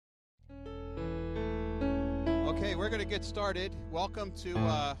Okay, we're going to get started. Welcome to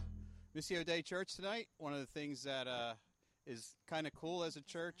Missio Dei Church tonight. One of the things that is kind of cool as a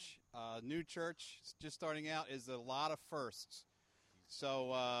church, new church, just starting out, is a lot of firsts.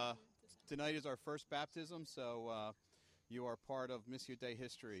 So tonight is our first baptism, so you are part of Missio Dei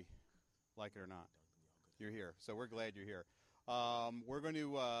history, like it or not. You're here, so we're glad you're here. We're going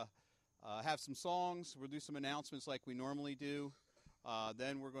to have some songs. We'll do some announcements like we normally do.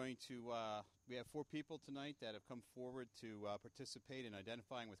 Then we're going to, we have 4 people tonight that have come forward to participate in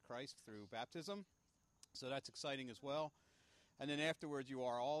identifying with Christ through baptism. So that's exciting as well. And then afterwards, you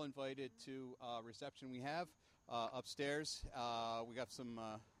are all invited to reception we have upstairs. We got some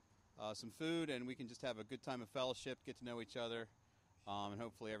food, and we can just have a good time of fellowship, get to know each other, and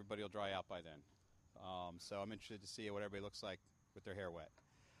hopefully everybody will dry out by then. So I'm interested to see what everybody looks like with their hair wet.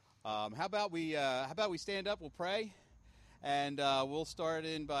 How about we stand up? We'll pray. And we'll start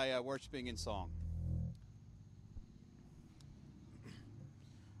in by worshiping in song.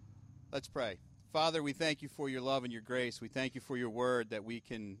 Let's pray. Father, we thank you for your love and your grace. We thank you for your word that we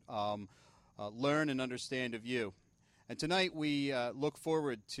can learn and understand of you. And tonight we look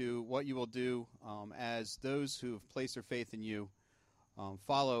forward to what you will do as those who have placed their faith in you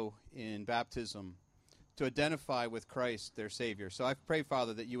follow in baptism to identify with Christ, their Savior. So I pray,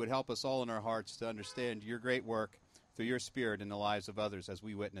 Father, that you would help us all in our hearts to understand your great work through your Spirit in the lives of others as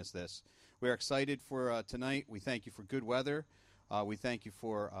we witness this. We are excited for tonight. We thank you for good weather. We thank you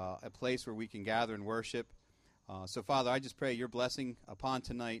for a place where we can gather and worship. So, Father, I just pray your blessing upon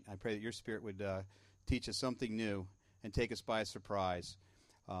tonight. I pray that your Spirit would teach us something new and take us by surprise.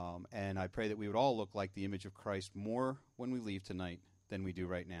 And I pray that we would all look like the image of Christ more when we leave tonight than we do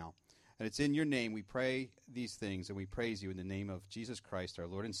right now. And it's in your name we pray these things, and we praise you in the name of Jesus Christ, our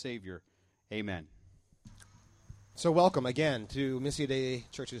Lord and Savior. Amen. So welcome again to Missio Dei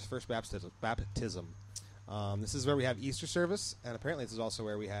Church's first baptism. This is where we have Easter service, and apparently this is also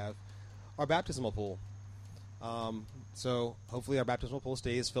where we have our baptismal pool. So hopefully our baptismal pool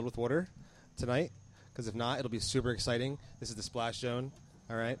stays filled with water tonight, because if not, it'll be super exciting. This is the splash zone,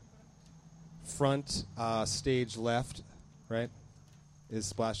 all right? Front stage left, right, is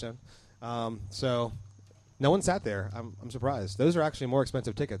splash zone. So no one sat there. I'm surprised. Those are actually more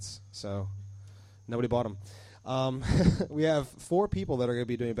expensive tickets, so nobody bought them. We have 4 people that are going to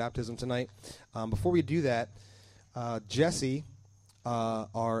be doing baptism tonight. Before we do that, Jesse,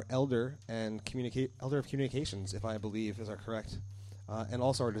 our elder of communications, if I believe is our correct, and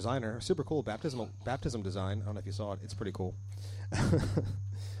also our designer, super cool baptism design. I don't know if you saw it; it's pretty cool.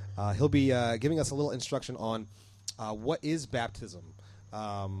 He'll be giving us a little instruction on what is baptism,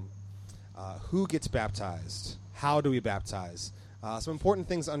 who gets baptized, how do we baptize, some important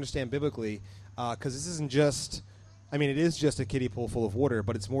things to understand biblically. Because this isn't just, it is just a kiddie pool full of water,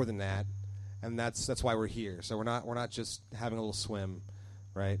 but it's more than that, and that's why we're here. So we're not just having a little swim,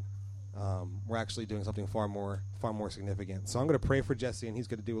 right? We're actually doing something far more significant. So I'm going to pray for Jesse, and he's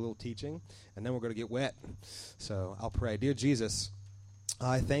going to do a little teaching, and then we're going to get wet. So I'll pray. Dear Jesus,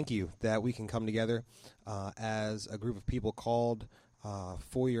 I thank you that we can come together as a group of people called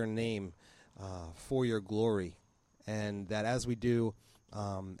for your name, for your glory, and that as we do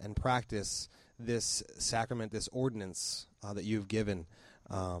and practice this sacrament, this ordinance that you've given,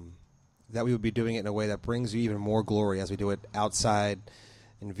 that we would be doing it in a way that brings you even more glory as we do it outside,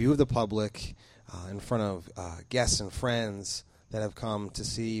 in view of the public, in front of guests and friends that have come to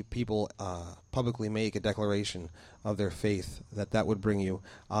see people publicly make a declaration of their faith, that would bring you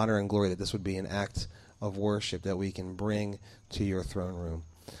honor and glory, that this would be an act of worship that we can bring to your throne room.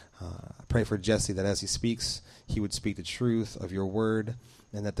 I pray for Jesse that as he speaks, he would speak the truth of your word,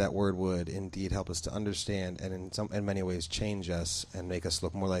 and that word would indeed help us to understand and in many ways change us and make us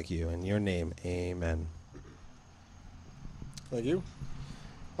look more like you. In your name, amen. Thank you.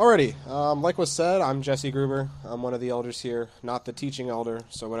 Alrighty, like was said, I'm Jesse Gruber. I'm one of the elders here, not the teaching elder,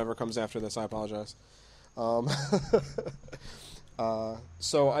 so whatever comes after this, I apologize.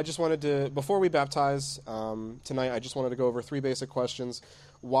 So I just wanted to, before we baptize tonight, I just wanted to go over 3 basic questions.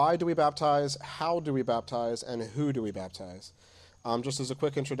 Why do we baptize? How do we baptize? And who do we baptize? Just as a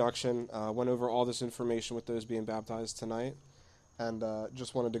quick introduction, went over all this information with those being baptized tonight, and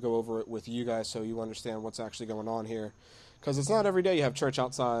just wanted to go over it with you guys so you understand what's actually going on here. Because it's not every day you have church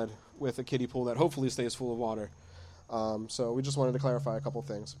outside with a kiddie pool that hopefully stays full of water. So we just wanted to clarify a couple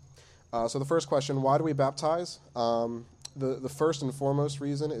things. So the first question, why do we baptize? The first and foremost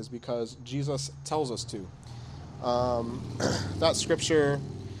reason is because Jesus tells us to. That scripture,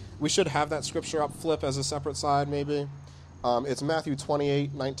 we should have that scripture up flip as a separate side maybe. It's Matthew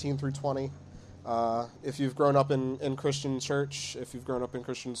 28:19 through 20. If you've grown up in Christian church, if you've grown up in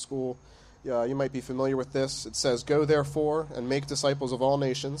Christian school, You might be familiar with this. It says, "Go therefore and make disciples of all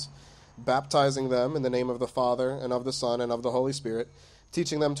nations, baptizing them in the name of the Father and of the Son and of the Holy Spirit,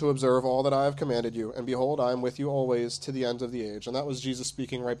 teaching them to observe all that I have commanded you. And behold, I am with you always to the end of the age." And that was Jesus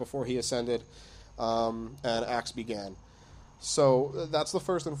speaking right before he ascended and Acts began. So that's the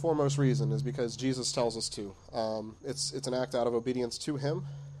first and foremost reason, is because Jesus tells us to. It's an act out of obedience to him.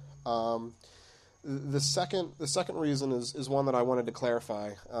 The second reason is one that I wanted to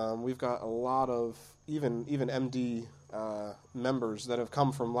clarify. We've got a lot of even MD members that have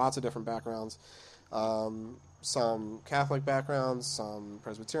come from lots of different backgrounds. Some Catholic backgrounds, some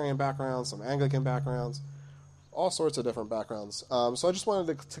Presbyterian backgrounds, some Anglican backgrounds, all sorts of different backgrounds. So I just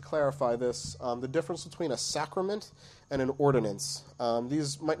wanted to clarify this, the difference between a sacrament and an ordinance.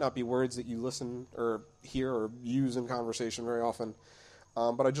 These might not be words that you listen or hear or use in conversation very often,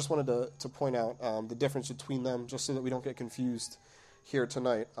 but I just wanted to point out the difference between them, just so that we don't get confused here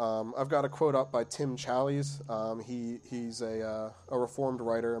tonight. I've got a quote up by Tim Challies. He's a Reformed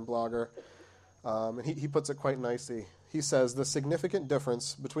writer and blogger, and he puts it quite nicely. He says, "The significant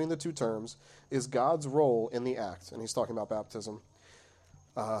difference between the two terms is God's role in the act," and he's talking about baptism.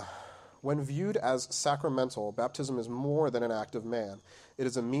 "When viewed as sacramental, baptism is more than an act of man. It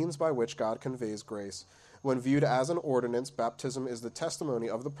is a means by which God conveys grace. When viewed as an ordinance, baptism is the testimony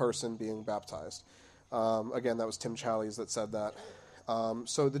of the person being baptized." Again, that was Tim Challies that said that.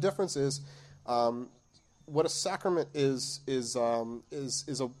 So the difference is, what a sacrament is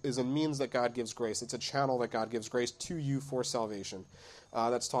a means that God gives grace. It's a channel that God gives grace to you for salvation.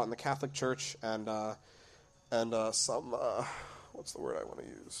 That's taught in the Catholic Church and some what's the word I want to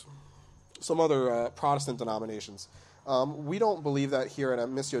use? Some other Protestant denominations. We don't believe that here at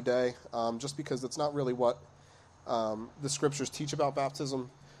Missio Dei, just because that's not really what the Scriptures teach about baptism.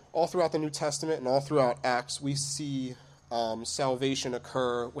 All throughout the New Testament and all throughout Acts, we see salvation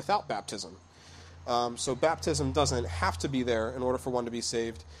occur without baptism. So baptism doesn't have to be there in order for one to be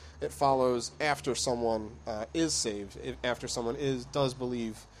saved. It follows after someone is saved, after someone does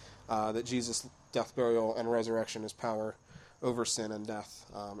believe that Jesus' death, burial, and resurrection is power over sin and death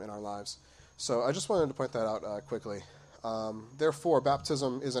in our lives. So I just wanted to point that out quickly. Therefore,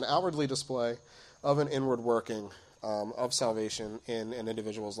 baptism is an outwardly display of an inward working of salvation in an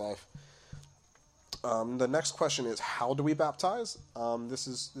individual's life. The next question is, how do we baptize? This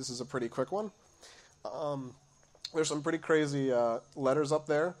is a pretty quick one. There's some pretty crazy letters up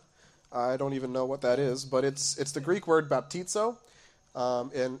there. I don't even know what that is, but it's the Greek word baptizo,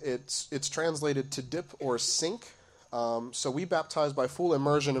 and it's translated to dip or sink. So we baptize by full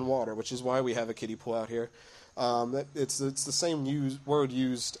immersion in water, which is why we have a kiddie pool out here. It's the same word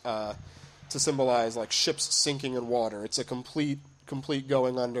used to symbolize like ships sinking in water. It's a complete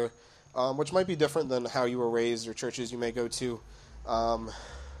going under, which might be different than how you were raised or churches you may go to.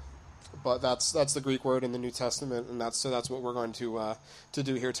 But that's the Greek word in the New Testament, and that's what we're going to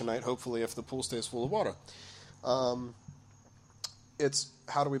do here tonight, hopefully, if the pool stays full of water. It's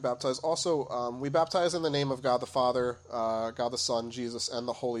how do we baptize? Also, we baptize in the name of God the Father, God the Son, Jesus, and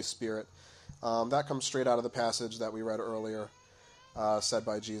the Holy Spirit. That comes straight out of the passage that we read earlier, said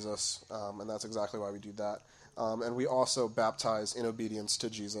by Jesus, and that's exactly why we do that. And we also baptize in obedience to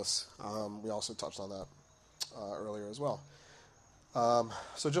Jesus. We also touched on that earlier as well.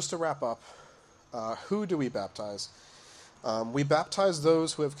 So just to wrap up, who do we baptize? We baptize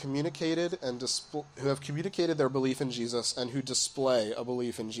those who have communicated their belief in Jesus and who display a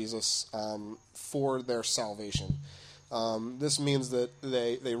belief in Jesus for their salvation. This means that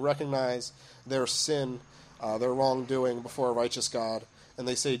they recognize their sin, their wrongdoing before a righteous God, and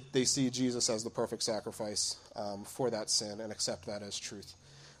they see Jesus as the perfect sacrifice for that sin and accept that as truth.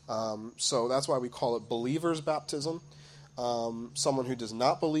 So that's why we call it believer's baptism. Someone who does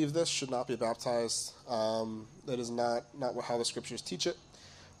not believe this should not be baptized. That is not how the Scriptures teach it.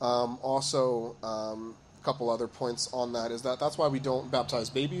 Also, a couple other points on that is that's why we don't baptize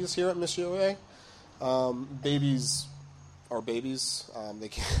babies here at Missio Dei. Babies are babies.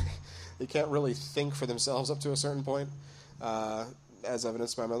 They can't really think for themselves up to a certain point, as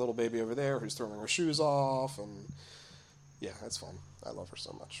evidenced by my little baby over there who's throwing her shoes off, and yeah, that's fun. I love her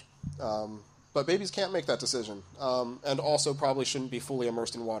so much. But babies can't make that decision, and also probably shouldn't be fully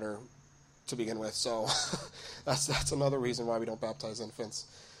immersed in water to begin with. So that's another reason why we don't baptize infants.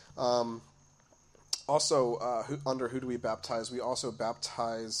 Also, under who do we baptize? We also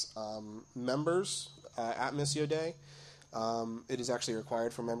baptize members at Missio Dei. It is actually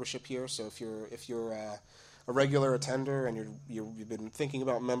required for membership here. So if you're a regular attender and you've been thinking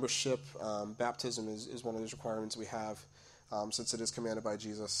about membership, baptism is one of those requirements we have, since it is commanded by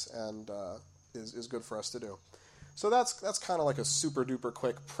Jesus and is good for us to do. So that's kind of like a super duper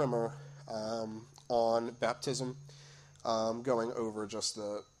quick primer on baptism, going over just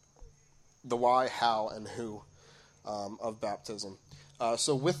the why, how, and who of baptism.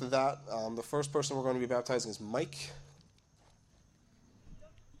 So with that, the first person we're going to be baptizing is Mike.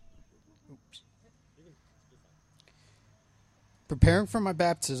 Preparing for my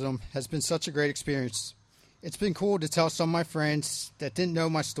baptism has been such a great experience. It's been cool to tell some of my friends that didn't know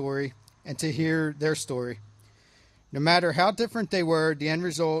my story and to hear their story. No matter how different they were, the end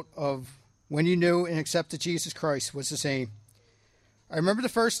result of when you knew and accepted Jesus Christ was the same. I remember the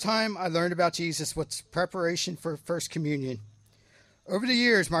first time I learned about Jesus was preparation for First Communion. Over the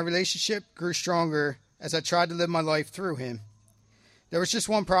years, my relationship grew stronger as I tried to live my life through him. There was just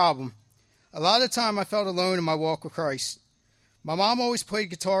one problem. A lot of the time I felt alone in my walk with Christ. My mom always played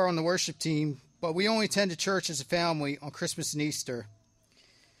guitar on the worship team, but we only attended church as a family on Christmas and Easter.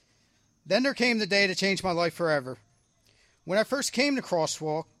 Then there came the day that changed my life forever. When I first came to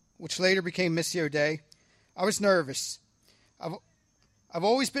Crosswalk, which later became Missio Dei, I was nervous. I've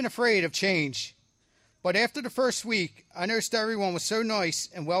always been afraid of change. But after the first week, I noticed everyone was so nice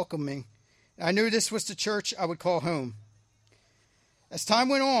and welcoming, and I knew this was the church I would call home. As time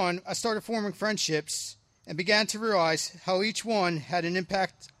went on, I started forming friendships and began to realize how each one had an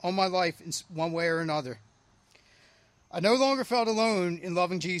impact on my life in one way or another. I no longer felt alone in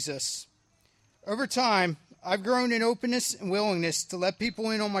loving Jesus. Over time, I've grown in openness and willingness to let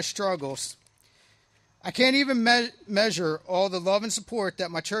people in on my struggles. I can't even measure all the love and support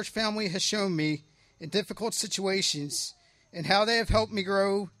that my church family has shown me in difficult situations and how they have helped me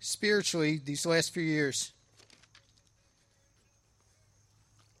grow spiritually these last few years.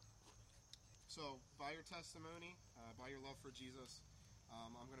 So, by your testimony, by your love for Jesus,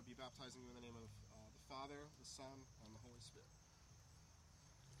 I'm going to be baptizing you in the name of the Father, the Son, and the Holy Spirit.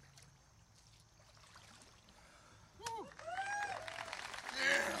 Woo!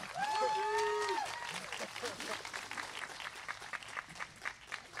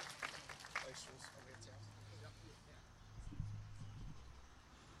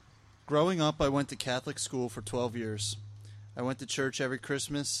 Growing up, I went to Catholic school for 12 years. I went to church every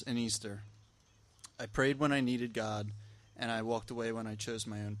Christmas and Easter. I prayed when I needed God, and I walked away when I chose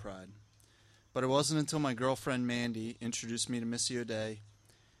my own pride. But it wasn't until my girlfriend Mandy introduced me to Missio Dei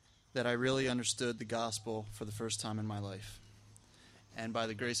that I really understood the gospel for the first time in my life. And by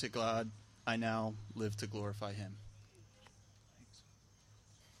the grace of God, I now live to glorify Him.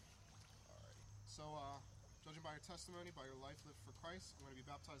 So, judging by your testimony, by your life lived for Christ, I'm going to be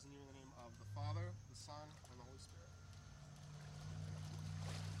baptizing you in the name of the Father, the Son, and the Holy Spirit.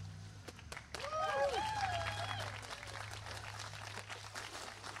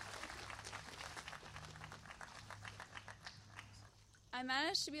 I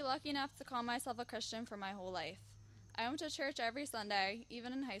managed to be lucky enough to call myself a Christian for my whole life. I went to church every Sunday,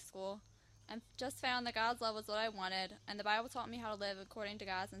 even in high school, and just found that God's love was what I wanted, and the Bible taught me how to live according to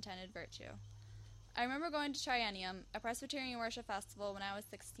God's intended virtue. I remember going to Triennium, a Presbyterian worship festival, when I was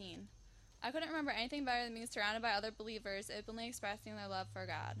 16. I couldn't remember anything better than being surrounded by other believers openly expressing their love for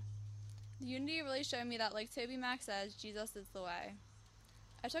God. The unity really showed me that, like Toby Mac says, Jesus is the way.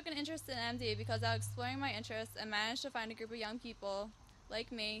 I took an interest in MD because I was exploring my interests and managed to find a group of young people,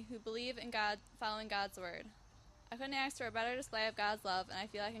 like me, who believe in God, following God's word. I couldn't ask for a better display of God's love, and I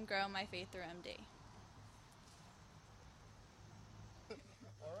feel I can grow my faith through MD.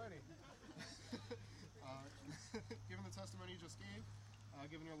 Alrighty. Given the testimony you just gave,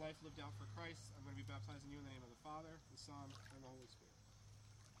 given your life lived out for Christ, I'm going to be baptizing you in the name of the Father, the Son, and the Holy Spirit.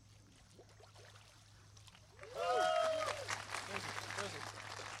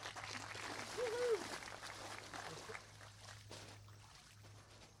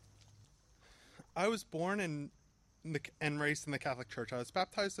 I was born and raised in the Catholic Church. I was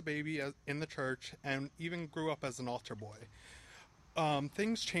baptized as a baby in the church and even grew up as an altar boy.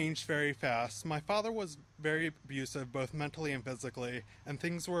 Things changed very fast. My father was very abusive, both mentally and physically, and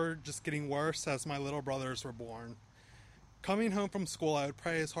things were just getting worse as my little brothers were born. Coming home from school, I would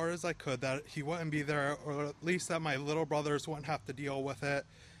pray as hard as I could that he wouldn't be there, or at least that my little brothers wouldn't have to deal with it,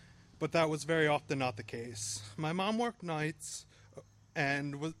 but that was very often not the case. My mom worked nights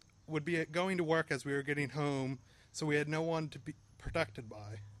and would be going to work as we were getting home, so we had no one to be protected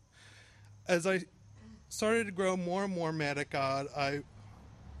by. As I started to grow more and more mad at God,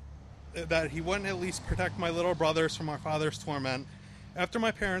 that he wouldn't at least protect my little brothers from our father's torment. After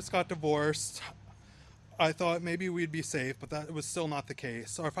my parents got divorced, I thought maybe we'd be safe, but that was still not the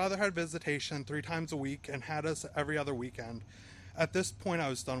case. Our father had visitation 3 times a week and had us every other weekend. At this point, I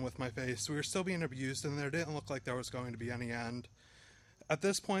was done with my faith. We were still being abused, and there didn't look like there was going to be any end. At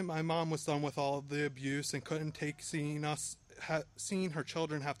this point, my mom was done with all of the abuse and couldn't take seeing us seeing her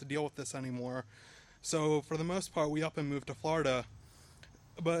children have to deal with this anymore. So for the most part, we up and moved to Florida.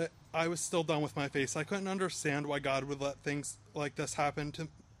 But I was still done with my faith. I couldn't understand why God would let things like this happen to,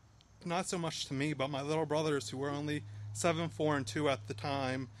 not so much to me, but my little brothers who were only 7, 4, and 2 at the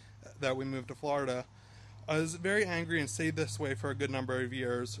time that we moved to Florida. I was very angry and stayed this way for a good number of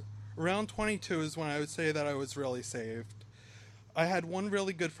years. Around 22 is when I would say that I was really saved. I had one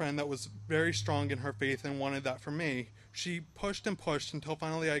really good friend that was very strong in her faith and wanted that for me. She pushed and pushed until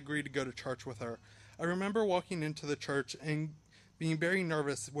finally I agreed to go to church with her. I remember walking into the church and being very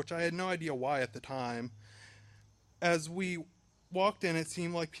nervous, which I had no idea why at the time. As we walked in, it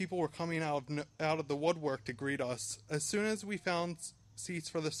seemed like people were coming out of the woodwork to greet us. As soon as we found seats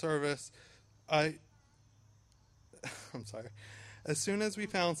for the service, As soon as we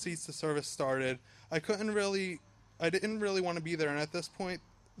found seats, the service started. I didn't really want to be there, and at this point,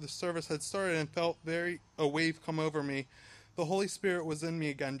 the service had started and felt a wave come over me. The Holy Spirit was in me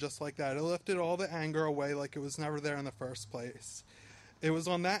again, just like that. It lifted all the anger away like it was never there in the first place. It was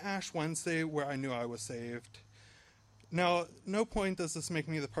on that Ash Wednesday where I knew I was saved. Now, no point does this make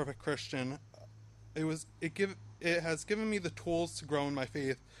me the perfect Christian. It has given me the tools to grow in my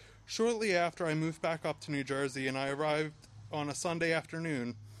faith. Shortly after, I moved back up to New Jersey, and I arrived on a Sunday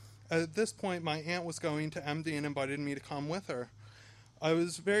afternoon. At this point, my aunt was going to MD and invited me to come with her. I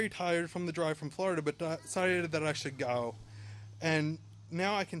was very tired from the drive from Florida, but decided that I should go. And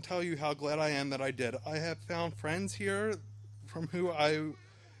now I can tell you how glad I am that I did. I have found friends here from who I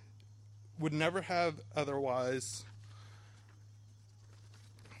would never have otherwise.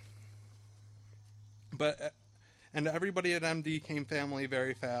 And everybody at MD came family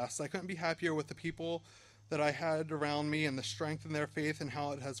very fast. I couldn't be happier with the people that I had around me and the strength in their faith and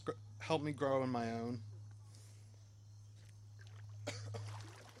how it has helped me grow in my own.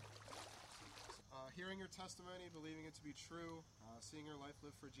 Hearing your testimony, believing it to be true, seeing your life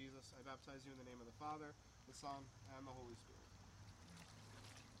live for Jesus, I baptize you in the name of the Father, the Son, and the Holy Spirit.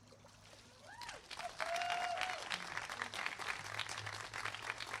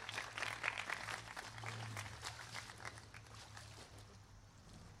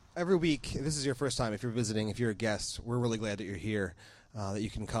 Every week, if this is your first time, if you're visiting, if you're a guest, we're really glad that you're here, that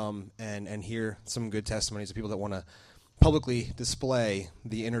you can come and hear some good testimonies of people that want to publicly display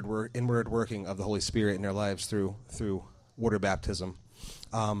the inward working of the Holy Spirit in their lives through water baptism.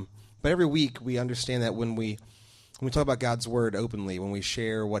 But every week, we understand that when we talk about God's Word openly, when we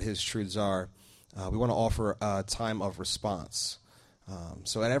share what His truths are, we want to offer a time of response.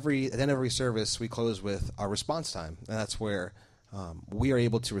 So at the end of every service, we close with our response time, and that's where we are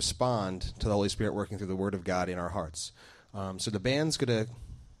able to respond to the Holy Spirit working through the Word of God in our hearts. So the band's gonna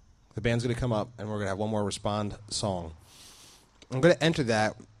come up, and we're gonna have one more respond song. I'm gonna enter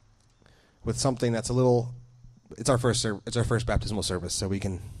that with something that's it's our first baptismal service, so we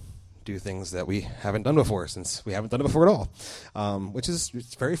can do things that we haven't done before, since we haven't done it before at all, which is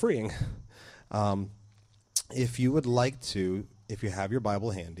very freeing. If you would like to, if you have your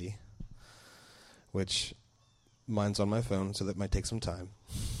Bible handy, which mine's on my phone, so that might take some time.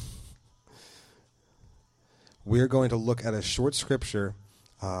 We're going to look at a short scripture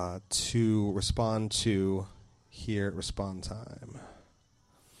to respond to here at Respond Time.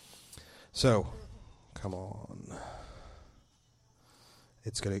 So, come on.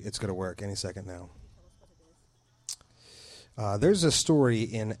 It's gonna work any second now. There's a story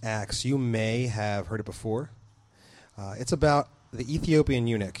in Acts. You may have heard it before. It's about the Ethiopian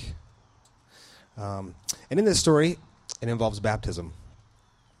eunuch. And in this story, it involves baptism.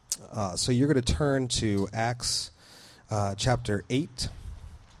 So you're going to turn to Acts chapter 8.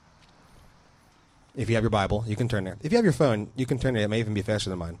 If you have your Bible, you can turn there. If you have your phone, you can turn there. It may even be faster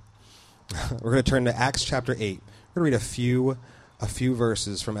than mine. We're going to turn to Acts chapter 8. We're going to read a few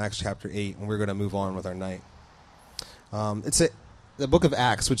verses from Acts chapter 8, and we're going to move on with our night. It's the book of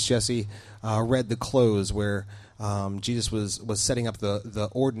Acts, which Jesse read the close, where Jesus was setting up the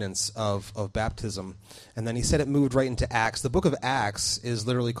ordinance of baptism, and then he said it moved right into Acts. The book of Acts is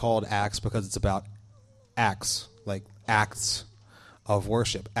literally called Acts because it's about acts, like acts of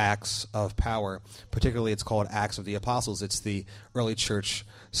worship, acts of power. Particularly, it's called Acts of the Apostles. It's the early church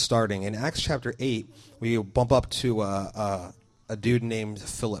starting. In Acts chapter 8, we bump up to a dude named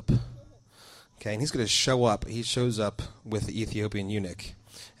Philip. Okay, and he's going to show up. He shows up with the Ethiopian eunuch.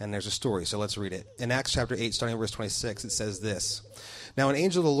 And there's a story, so let's read it. In Acts chapter 8, starting at verse 26, it says this. Now an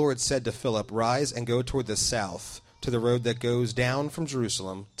angel of the Lord said to Philip, "Rise and go toward the south, to the road that goes down from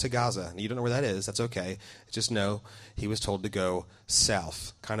Jerusalem to Gaza." And you don't know where that is. That's okay. Just know he was told to go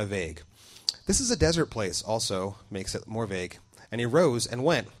south. Kind of vague. This is a desert place, also makes it more vague. And he rose and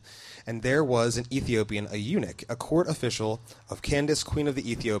went. And there was an Ethiopian, a eunuch, a court official of Candace, queen of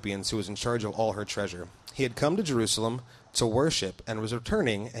the Ethiopians, who was in charge of all her treasure. He had come to Jerusalem to worship and was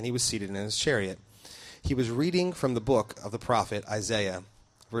returning, and he was seated in his chariot. He was reading from the book of the prophet Isaiah.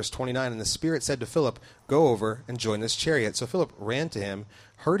 Verse 29, and the Spirit said to Philip, go over and join this chariot. So Philip ran to him,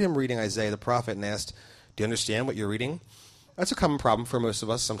 heard him reading Isaiah the prophet, and asked, do you understand what you're reading? That's a common problem for most of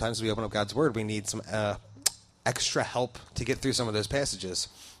us. Sometimes we open up God's Word, we need some extra help to get through some of those passages.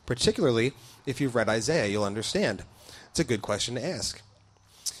 Particularly, if you've read Isaiah, you'll understand. It's a good question to ask.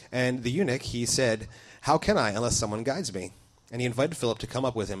 And the eunuch, he said, how can I unless someone guides me? And he invited Philip to come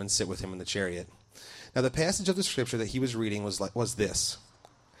up with him and sit with him in the chariot. Now the passage of the scripture that he was reading was this.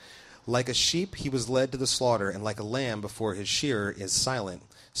 Like a sheep he was led to the slaughter, and like a lamb before his shearer is silent.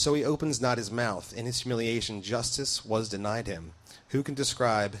 So he opens not his mouth. In his humiliation justice was denied him. Who can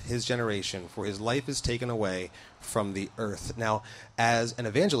describe his generation? For his life is taken away from the earth. Now, as an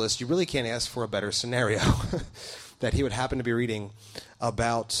evangelist, you really can't ask for a better scenario. That he would happen to be reading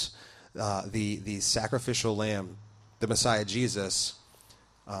about the sacrificial lamb, the Messiah Jesus,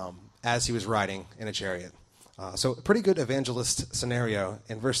 as he was riding in a chariot. So a pretty good evangelist scenario.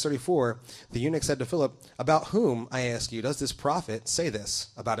 In verse 34, the eunuch said to Philip, about whom, I ask you, does this prophet say this?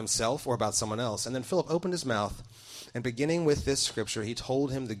 About himself or about someone else? And then Philip opened his mouth, and beginning with this scripture, he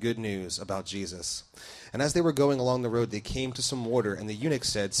told him the good news about Jesus. And as they were going along the road, they came to some water, and the eunuch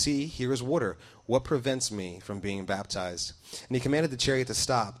said, see, here is water. What prevents me from being baptized? And he commanded the chariot to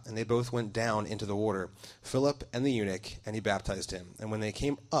stop, and they both went down into the water, Philip and the eunuch, and he baptized him. And when they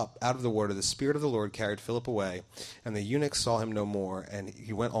came up out of the water, the Spirit of the Lord carried Philip away, and the eunuch saw him no more, and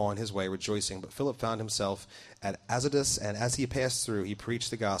he went on his way rejoicing. But Philip found himself at Azotus, and as he passed through, he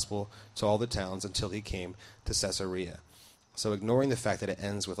preached the gospel to all the towns until he came to Caesarea. So ignoring the fact that it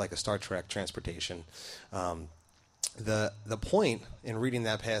ends with like a Star Trek transportation, the point in reading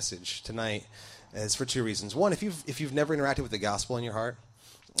that passage tonight is for two reasons. One, if you've never interacted with the gospel in your heart,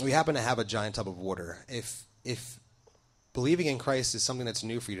 we happen to have a giant tub of water. If believing in Christ is something that's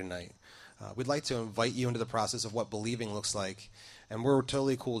new for you tonight, we'd like to invite you into the process of what believing looks like, and we're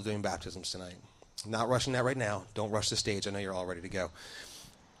totally cool doing baptisms tonight. I'm not rushing that right now. Don't rush the stage. I know you're all ready to go.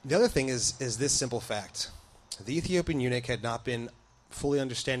 The other thing is this simple fact. The Ethiopian eunuch had not been fully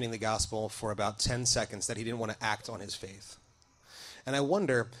understanding the gospel for about 10 seconds that he didn't want to act on his faith. And I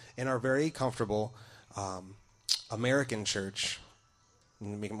wonder, in our very comfortable American church, to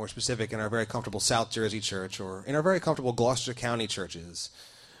make it more specific, in our very comfortable South Jersey church, or in our very comfortable Gloucester County churches,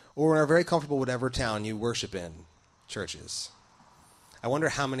 or in our very comfortable whatever town you worship in churches, I wonder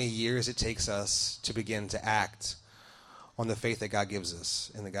how many years it takes us to begin to act on the faith that God gives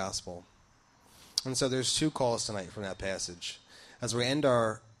us in the gospel. And so there's two calls tonight from that passage. As we end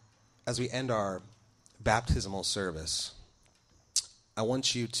our baptismal service, I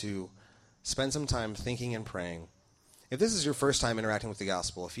want you to spend some time thinking and praying. If this is your first time interacting with the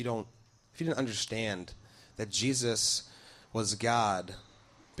gospel, if you didn't understand that Jesus was God,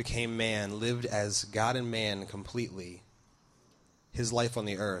 became man, lived as God and man completely, his life on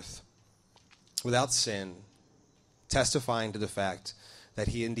the earth, without sin, testifying to the fact that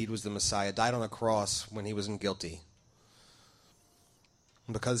he indeed was the Messiah, died on a cross when he wasn't guilty.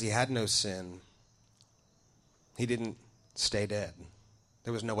 And because he had no sin, he didn't stay dead.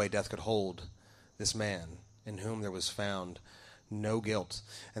 There was no way death could hold this man in whom there was found no guilt.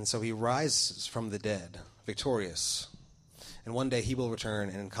 And so he rises from the dead, victorious. And one day he will return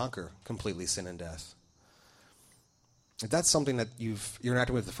and conquer completely sin and death. If that's something that you're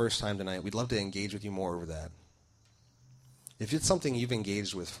interacting with the first time tonight, we'd love to engage with you more over that. If it's something you've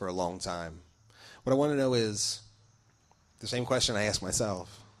engaged with for a long time, what I want to know is the same question I ask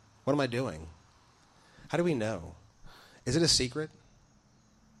myself. What am I doing? How do we know? Is it a secret?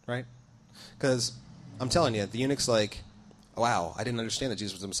 Right? Because I'm telling you, the eunuch's like, wow, I didn't understand that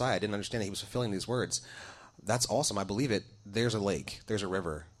Jesus was the Messiah. I didn't understand that he was fulfilling these words. That's awesome. I believe it. There's a lake. There's a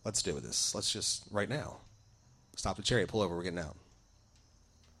river. Let's do this. Let's just, right now, stop the chariot, pull over, we're getting out.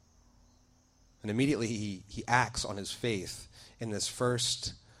 And immediately he acts on his faith in this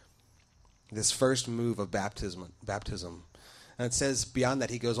first move of baptism. And it says beyond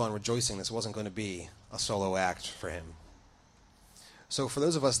that he goes on rejoicing. This wasn't going to be a solo act for him. So for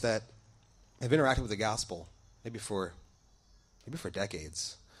those of us that have interacted with the gospel, maybe for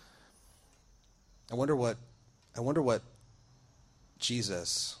decades, I wonder what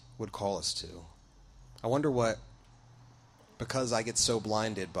Jesus would call us to. I wonder what, because I get so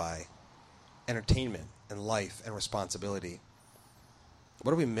blinded by entertainment and life and responsibility,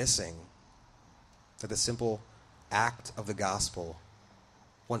 what are we missing that the simple act of the gospel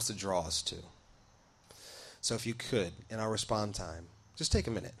wants to draw us to? So if you could, in our respond time, just take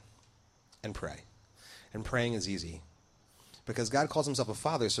a minute. and pray. And praying is easy. Because God calls himself a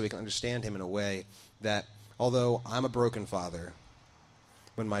father so we can understand him in a way that, although I'm a broken father,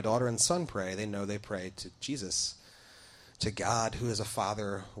 when my daughter and son pray, they know they pray to Jesus, to God, who is a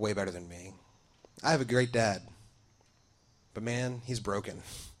father way better than me. I have a great dad, but man, he's broken.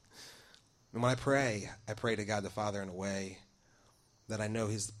 And when I pray to God the Father in a way that I know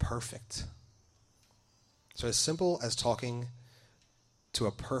he's perfect. So as simple as talking to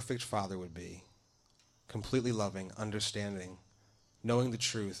a perfect father would be, completely loving, understanding, knowing the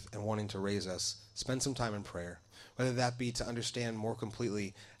truth, and wanting to raise us, spend some time in prayer. Whether that be to understand more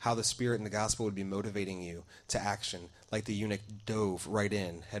completely how the Spirit and the gospel would be motivating you to action, like the eunuch dove right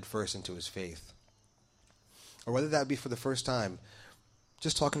in, head first into his faith. Or whether that be for the first time,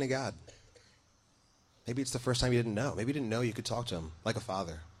 just talking to God. Maybe it's the first time you didn't know. Maybe you didn't know you could talk to him like a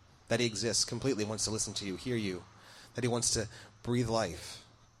father, that he exists completely, wants to listen to you, hear you, that he wants to breathe life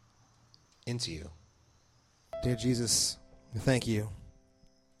into you. Dear Jesus, thank you.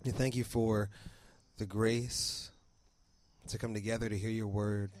 Thank you for the grace to come together to hear your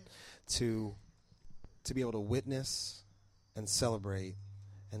word, to be able to witness and celebrate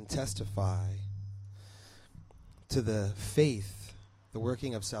and testify to the faith, the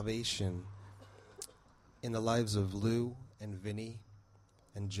working of salvation in the lives of Lou and Vinny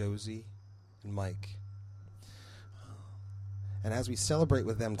and Josie and Mike. And as we celebrate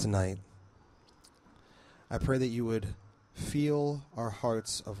with them tonight, I pray that you would feel our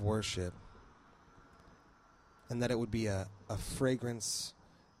hearts of worship and that it would be a fragrance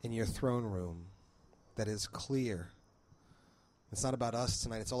in your throne room that is clear. It's not about us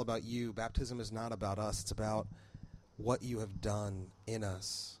tonight. It's all about you. Baptism is not about us. It's about what you have done in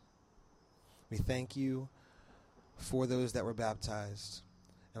us. We thank you for those that were baptized.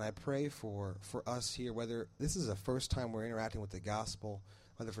 And I pray for us here, whether this is the first time we're interacting with the gospel,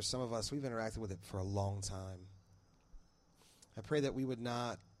 whether for some of us we've interacted with it for a long time. I pray that we would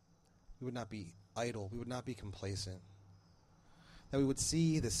not be idle, we would not be complacent, that we would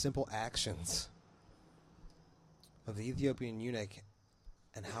see the simple actions of the Ethiopian eunuch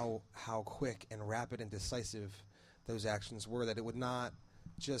and how quick and rapid and decisive those actions were, that it would not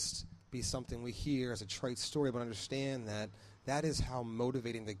just be something we hear as a trite story, but understand that that is how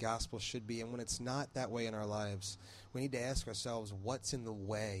motivating the gospel should be. And when it's not that way in our lives, we need to ask ourselves, what's in the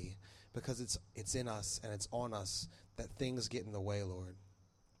way? Because it's in us and it's on us that things get in the way, Lord.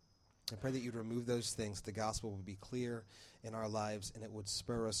 I pray that you'd remove those things, the gospel would be clear in our lives, and it would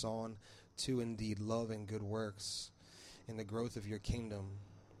spur us on to indeed love and good works in the growth of your kingdom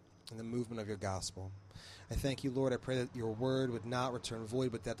and the movement of your gospel. I thank you, Lord. I pray that your word would not return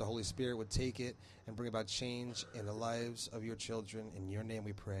void, but that the Holy Spirit would take it and bring about change in the lives of your children. In your name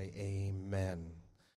we pray, amen.